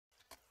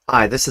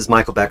Hi, this is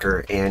Michael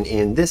Becker, and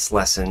in this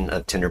lesson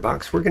of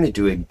Tinderbox, we're going to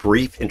do a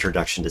brief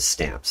introduction to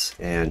stamps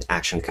and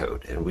action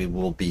code, and we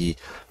will be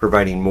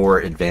providing more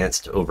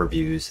advanced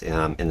overviews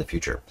in the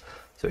future.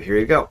 So here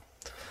you go.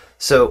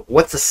 So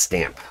what's a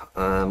stamp?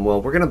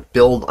 Well, we're going to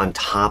build on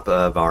top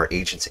of our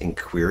agents and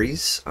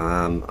queries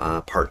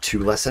part 2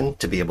 lesson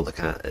to be able to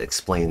kind of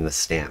explain the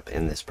stamp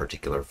in this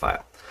particular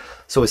file.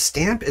 So a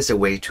stamp is a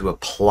way to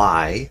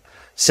apply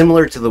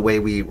similar to the way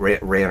we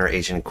ran our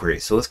agent and query.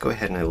 So let's go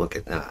ahead and I look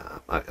at,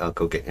 I'll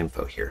go get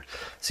info here.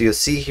 So you'll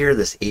see here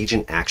this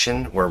agent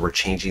action where we're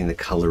changing the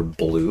color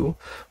blue.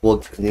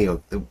 Well,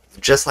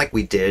 just like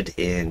we did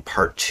in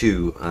part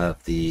 2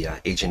 of the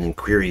agent and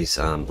queries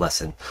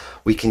lesson,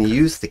 we can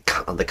use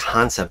the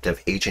concept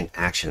of agent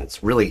actions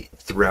really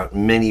throughout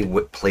many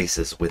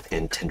places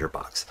within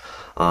Tinderbox.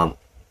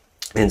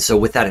 And so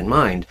with that in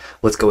mind,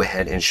 let's go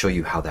ahead and show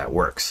you how that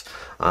works.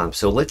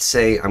 So let's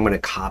say I'm going to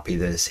copy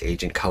this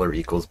agent color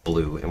equals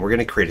blue, and we're going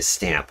to create a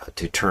stamp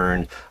to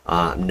turn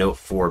note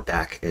 4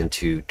 back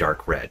into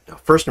dark red. Now,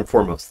 first and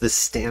foremost, this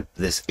stamp,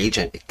 this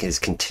agent is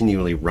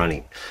continually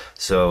running.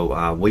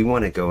 So we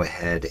want to go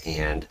ahead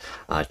and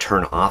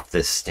turn off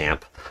this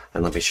stamp,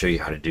 and let me show you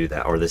how to do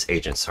that, or this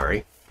agent,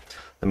 sorry.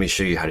 Let me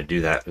show you how to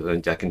do that.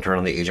 I can turn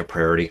on the agent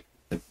priority.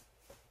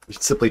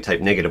 Simply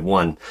type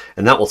 -1,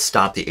 and that will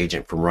stop the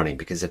agent from running,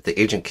 because if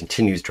the agent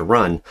continues to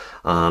run,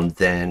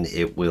 then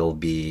it will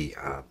be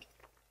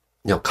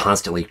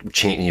constantly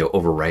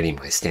overwriting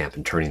my stamp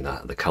and turning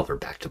the color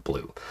back to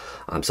blue.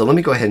 So let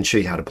me go ahead and show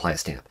you how to apply a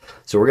stamp.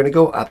 So we're going to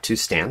go up to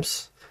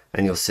stamps,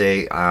 and you'll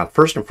say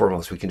first and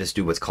foremost we can just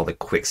do what's called a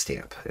quick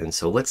stamp. And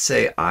so let's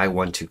say I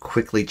want to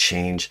quickly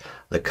change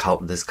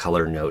this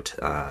color note,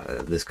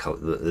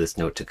 this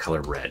note to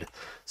color red.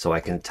 So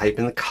I can type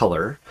in the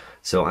color.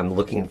 So I'm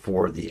looking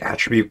for the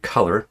attribute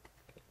color,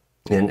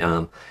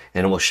 and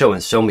it will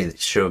show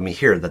me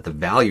here that the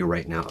value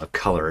right now of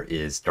color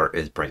is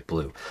bright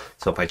blue.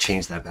 So if I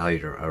change that value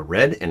to a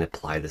red and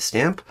apply the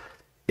stamp,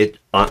 it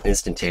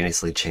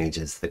instantaneously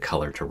changes the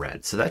color to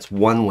red. So that's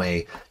one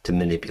way to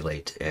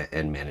manipulate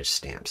and manage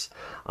stamps.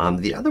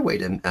 The other way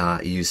to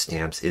use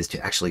stamps is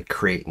to actually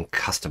create and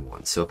custom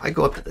ones. So if I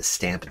go up to the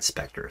stamp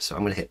inspector, so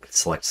I'm going to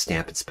select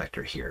stamp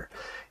inspector here,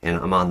 and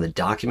I'm on the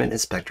document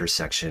inspector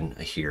section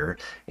here,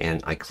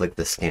 and I click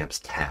the stamps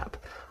tab.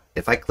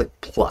 If I click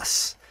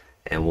plus,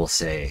 and we'll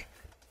say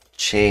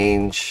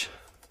change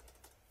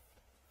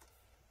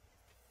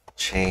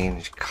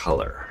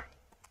color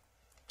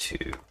to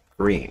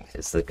green,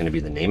 is going to be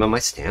the name of my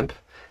stamp.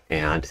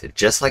 And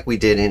just like we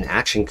did in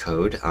action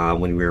code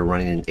when we were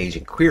running an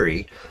agent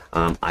query,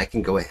 I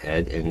can go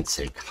ahead and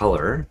say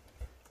color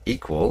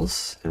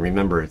equals, and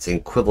remember it's an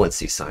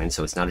equivalency sign,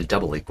 so it's not a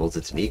double equals,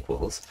 it's an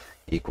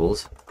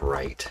equals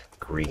bright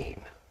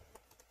green.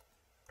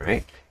 All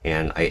right,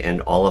 and I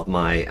end all of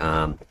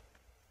my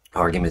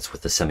arguments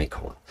with the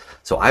semicolon.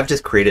 So I've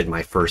just created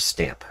my first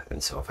stamp,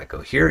 and so if I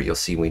go here, you'll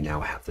see we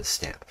now have this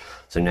stamp.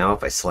 So now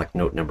if I select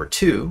note number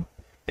 2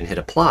 and hit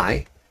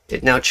apply,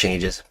 it now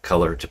changes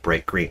color to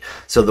bright green.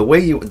 So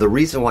the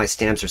reason why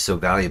stamps are so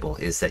valuable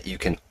is that you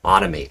can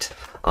automate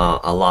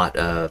a lot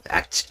of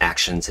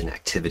actions and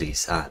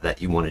activities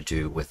that you want to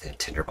do within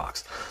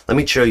Tinderbox. Let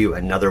me show you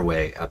another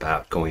way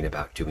about going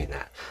about doing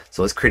that.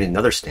 So let's create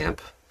another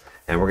stamp,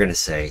 and we're going to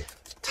say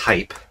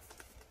type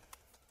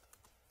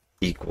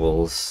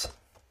equals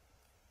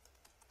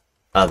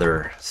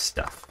other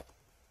stuff.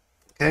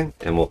 Okay,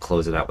 and we'll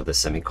close it out with a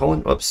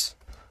semicolon. Whoops.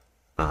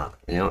 And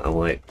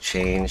we'll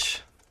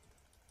change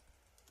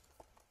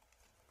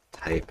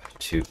type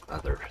to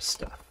other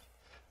stuff.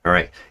 All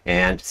right,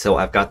 and so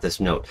I've got this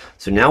note.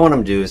 So now what I'm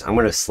going to do is I'm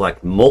going to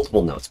select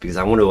multiple notes, because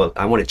I want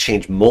to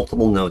change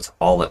multiple notes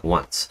all at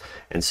once.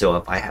 And so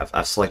if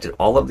I've selected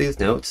all of these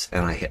notes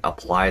and I hit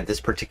apply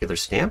this particular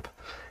stamp,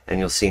 and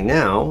you'll see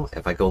now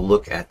if I go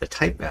look at the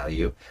type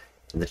value,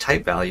 and the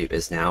type value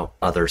is now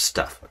other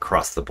stuff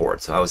across the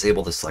board. So I was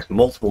able to select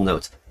multiple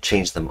notes,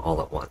 change them all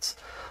at once.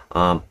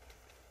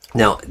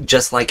 Now,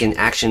 just like in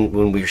action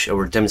when we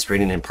were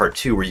demonstrating in part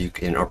 2,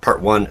 or part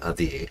 1 of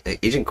the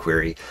agent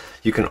query,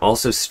 you can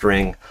also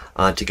string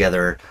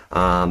together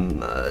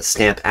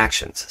stamp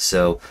actions.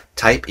 So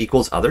type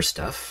equals other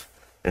stuff,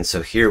 and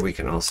so here we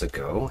can also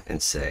go and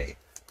say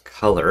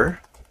color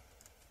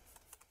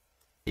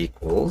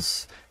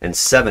equals, and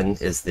 7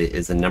 is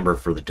the number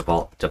for the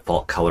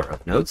default color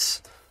of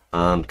notes.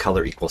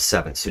 Color equals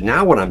 7. So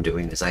now what I'm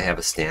doing is I have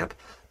a stamp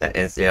that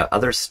is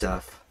other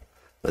stuff.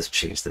 Let's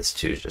change this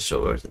to just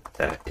so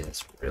that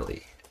is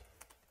really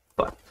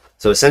fun.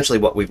 So essentially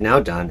what we've now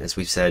done is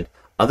we've said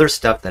other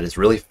stuff that is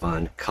really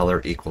fun,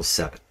 color equals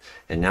 7.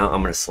 And now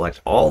I'm going to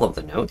select all of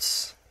the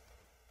notes,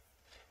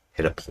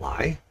 hit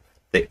apply.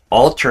 They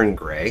all turn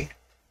gray,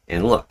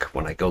 and look,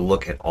 when I go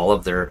look at all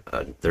of their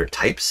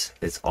types,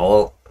 it's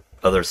all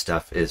other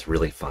stuff is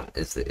really fun,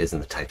 is in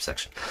the type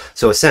section.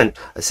 So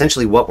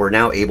essentially what we're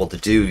now able to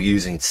do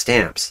using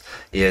stamps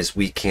is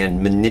we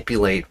can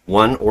manipulate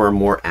one or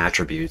more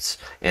attributes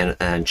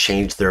and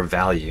change their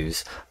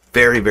values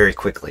very, very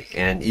quickly.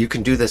 And you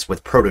can do this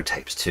with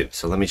prototypes too.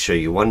 So let me show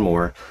you one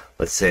more.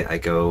 let's say I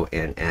go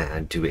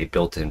and do a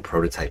built-in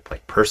prototype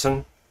like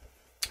person.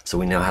 So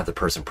we now have the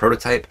person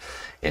prototype,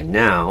 and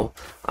now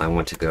I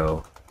want to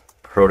go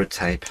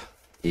prototype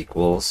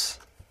equals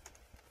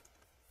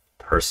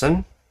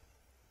person.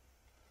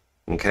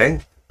 Okay,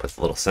 put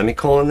the little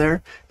semicolon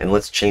there, and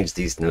let's change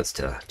these notes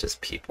to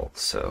just people.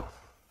 So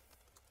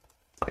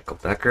Michael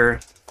Becker,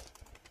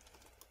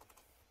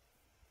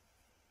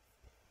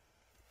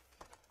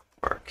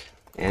 Mark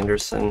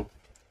Anderson,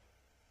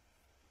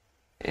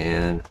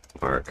 and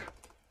Mark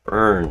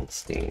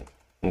Bernstein.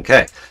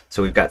 Okay,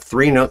 so we've got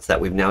 3 notes that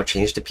we've now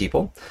changed to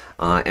people,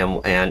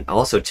 and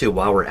also too,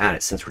 while we're at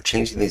it, since we're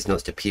changing these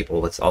notes to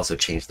people, let's also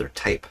change their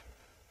type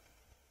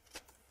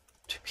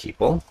to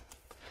people.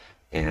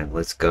 And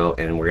let's go,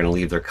 and we're going to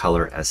leave their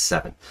color as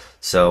 7.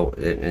 So,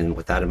 and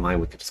with that in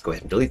mind, we can just go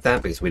ahead and delete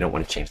that because we don't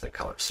want to change their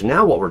color. So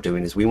now what we're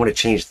doing is we want to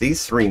change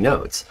these 3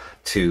 notes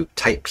to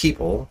type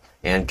people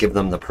and give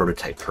them the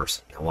prototype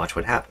person. Now watch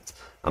what happens.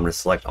 I'm going to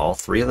select all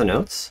 3 of the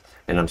notes,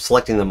 and I'm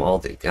selecting them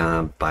all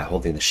by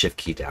holding the shift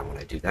key down when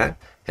I do that.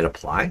 Hit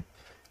apply.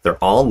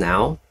 They're all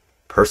now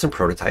person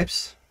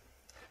prototypes,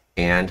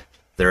 and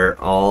they're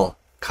all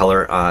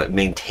color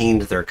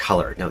maintained their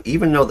color. Now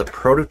even though the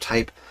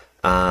prototype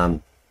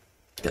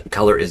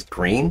color is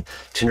green,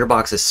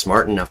 Tinderbox is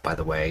smart enough, by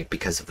the way,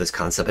 because of this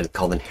concept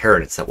called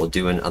inheritance that we'll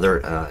do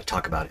another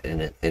talk about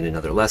it in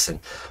another lesson,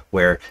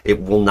 where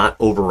it will not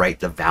overwrite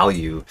the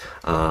value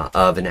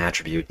of an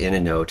attribute in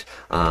a note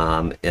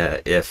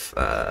if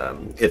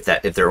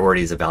there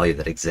already is a value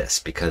that exists,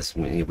 because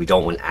we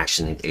don't want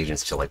action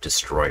agents to like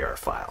destroy our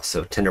file.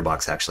 So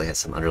Tinderbox actually has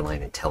some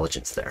underlying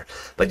intelligence there.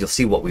 But you'll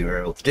see what we were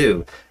able to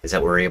do is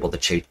that we're able to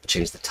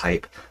change the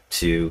type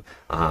to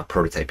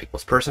prototype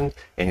equals person,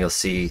 and you'll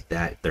see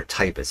that their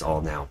type is all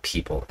now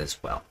people as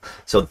well.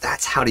 So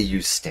that's how to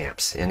use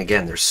stamps. And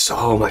again, there's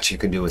so much you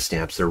can do with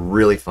stamps. They're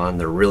really fun,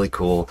 they're really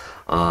cool,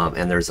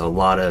 and there's a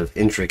lot of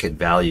intricate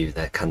value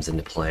that comes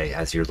into play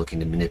as you're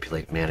looking to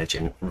manipulate, manage,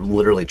 and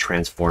literally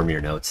transform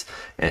your notes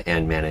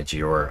and manage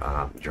your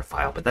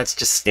file. But that's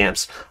just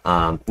stamps.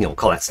 We'll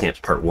call that stamps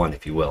part 1,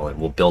 if you will,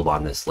 and we'll build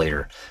on this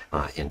later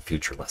in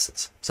future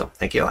lessons. So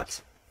thank you,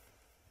 Alex.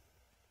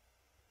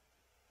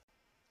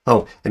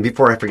 Oh, and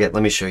before I forget,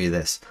 let me show you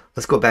this.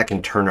 Let's go back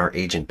and turn our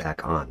agent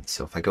back on.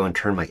 So if I go and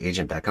turn my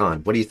agent back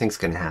on, what do you think is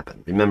going to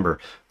happen? Remember,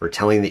 we're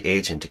telling the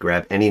agent to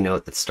grab any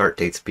note that start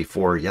dates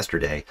before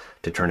yesterday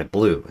to turn it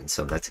blue. And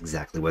so that's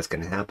exactly what's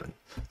going to happen.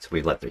 So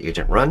we let the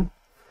agent run.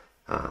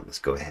 Let's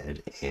go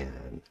ahead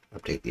and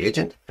update the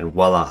agent, and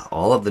voila,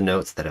 all of the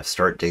notes that have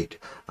start date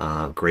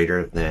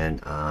greater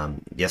than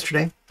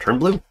yesterday turn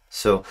blue.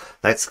 So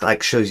that's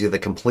like shows you the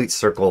complete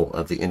circle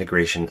of the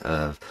integration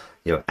of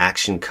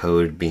action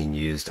code being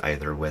used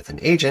either with an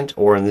agent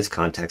or in this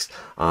context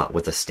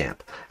with a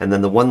stamp. And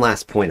then the one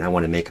last point I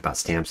want to make about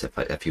stamps,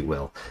 if you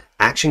will,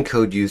 action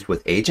code used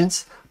with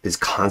agents is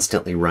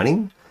constantly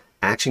running.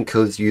 Action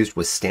codes used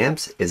with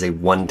stamps is a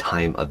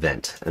one-time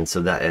event, and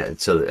so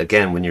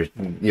again, when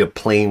you're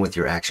playing with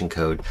your action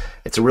code,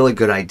 it's a really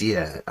good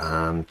idea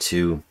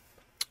to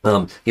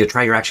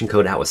try your action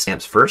code out with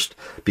stamps first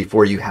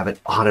before you have it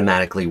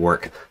automatically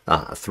work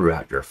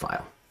throughout your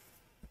file.